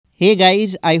Hey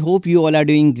guys, I hope you all are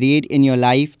doing great in your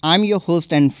life. I'm your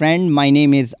host and friend. My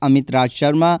name is Amit Raj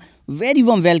Sharma. Very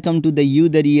warm welcome to the You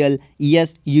the Real.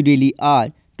 Yes, you really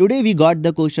are. Today we got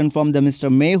the question from the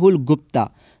Mr. Mehul Gupta.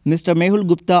 Mr. Mehul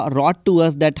Gupta wrote to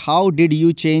us that how did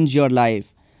you change your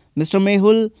life? Mr.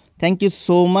 Mehul, thank you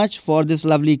so much for this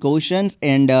lovely questions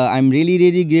and I'm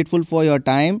really grateful for your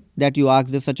time that you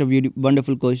asked this such a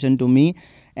wonderful question to me.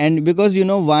 And because you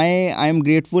know why I'm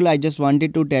grateful, I just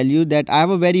wanted to tell you that I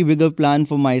have a very bigger plan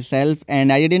for myself, and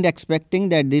I didn't expecting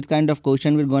that this kind of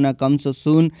question will gonna come so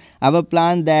soon. I have a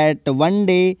plan that one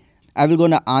day I will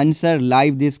gonna answer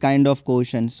live this kind of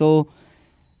question. So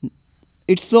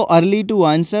it's so early to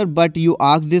answer, but you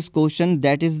ask this question.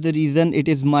 That is the reason it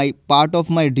is my part of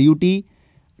my duty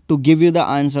to give you the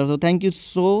answer. So thank you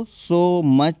so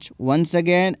much once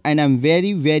again, and I'm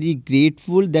very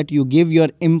grateful that you give your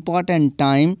important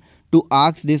time to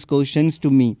ask these questions to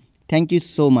me. Thank you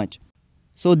so much.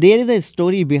 So there is a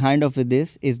story behind of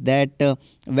this is that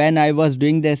when I was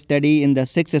doing the study in the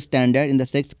 6th standard in the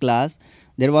 6th class,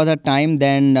 there was a time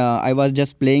then I was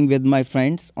just playing with my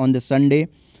friends on the Sunday,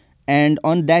 and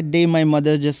on that day my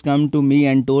mother just come to me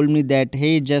and told me that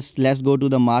hey, just let's go to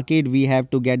the market, we have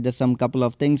to get the some couple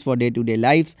of things for day to day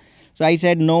life. So I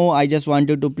said no, I just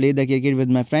wanted to play the cricket with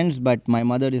my friends, but my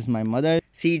mother is my mother.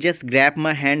 She just grabbed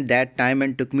my hand that time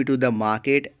and took me to the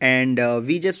market, and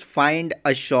we just find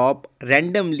a shop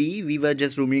randomly. We were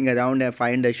just roaming around and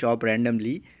find a shop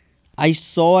randomly. I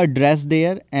saw a dress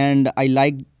there and I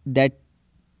liked that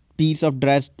piece of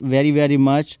dress very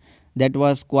much. That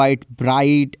was quite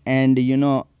bright, and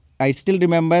I still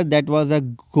remember that was a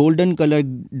golden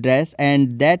colored dress,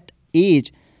 and that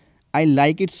age I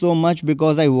like it so much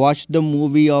because I watched the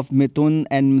movie of Mithun,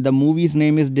 and the movie's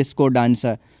name is Disco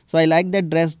Dancer. So I like that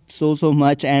dress so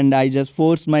much, and I just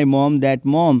forced my mom that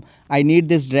mom, I need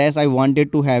this dress, I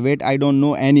wanted to have it, I don't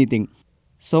know anything.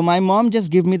 So my mom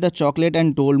just gave me the chocolate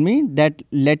and told me that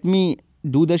let me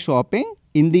do the shopping.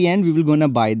 In the end, we will gonna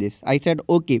buy this. I said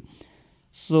okay.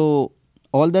 So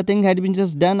all the thing had been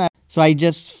just done. So I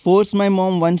just forced my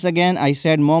mom once again. I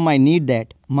said, Mom, I need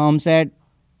that. Mom said,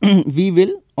 we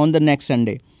will on the next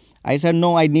Sunday. I said,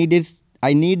 no, I need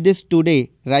this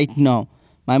today, right now.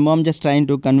 My mom just trying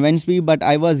to convince me, but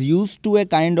I was used to a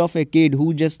kind of a kid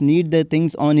who just need the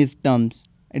things on his terms.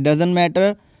 It doesn't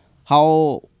matter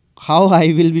how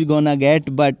I will be gonna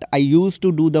get, but I used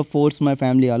to do the force my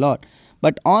family a lot.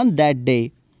 But on that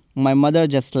day, my mother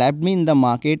just slapped me in the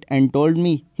market and told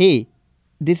me, hey,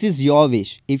 this is your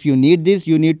wish. If you need this,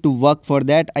 you need to work for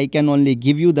that. I can only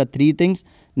give you the three things.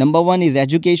 Number one is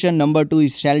education, number two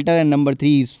is shelter, and number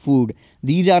three is food.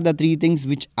 These are the three things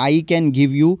which I can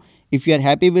give you. If you are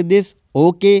happy with this,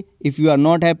 okay. If you are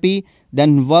not happy,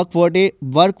 then work for it.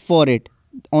 Work for it.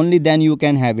 Only then you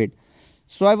can have it.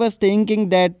 So I was thinking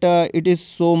that it is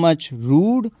so much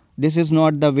rude. This is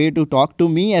not the way to talk to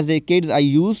me. As a kid, I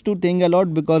used to think a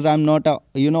lot because I'm not a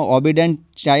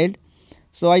obedient child.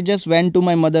 So I just went to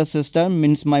my mother's sister,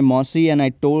 means my Mossy, and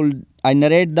I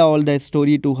narrate all the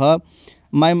story to her.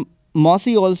 My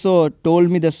Mossy also told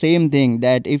me the same thing,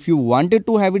 that if you wanted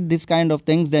to have it this kind of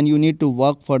things, then you need to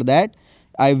work for that.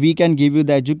 We can give you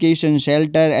the education,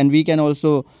 shelter, and we can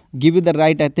also give you the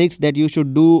right ethics that you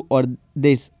should do or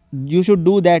this. You should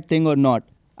do that thing or not.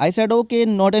 I said okay,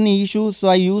 not any issue. So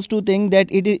I used to think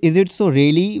that is it so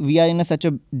really we are in a such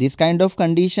a this kind of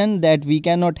condition that we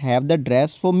cannot have the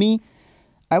dress for me.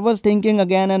 I was thinking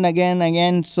again and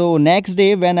again. So next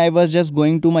day when I was just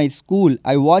going to my school,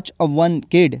 I watched a one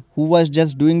kid who was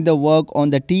just doing the work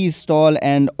on the tea stall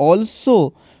and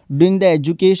also doing the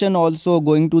education, also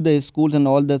going to the schools and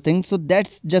all the things. So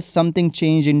that's just something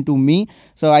changed into me.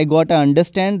 So I got to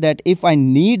understand that if I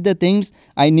need the things,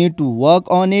 I need to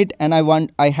work on it, and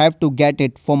I have to get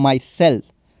it for myself.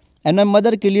 And my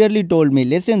mother clearly told me,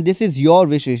 listen, this is your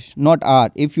wishes, not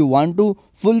art. If you want to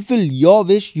fulfill your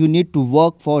wish, you need to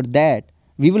work for that.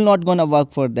 We will not gonna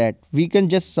work for that. We can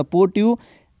just support you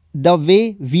the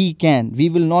way we can. We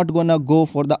will not gonna go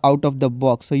for the out of the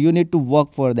box. So you need to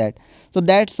work for that. So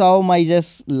that's how my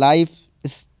just life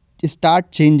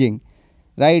start changing.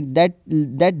 Right?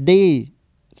 That day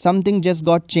something just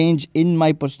got changed in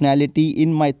my personality,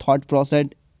 in my thought process,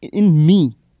 in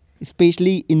me,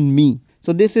 especially in me.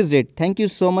 So this is it. Thank you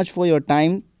so much for your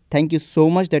time. Thank you so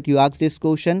much that you asked this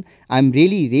question. I'm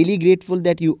really grateful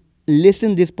that you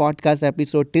listen this podcast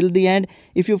episode till the end.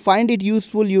 If you find it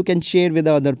useful, you can share with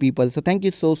other people. So thank you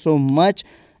so much.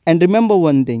 And remember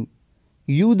one thing,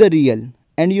 you the real,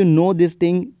 and you know this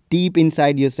thing deep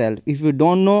inside yourself. If you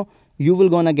don't know, you will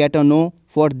gonna get a know.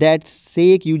 For that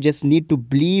sake, you just need to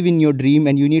believe in your dream,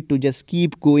 and you need to just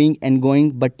keep going and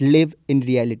going, but live in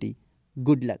reality.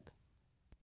 Good luck.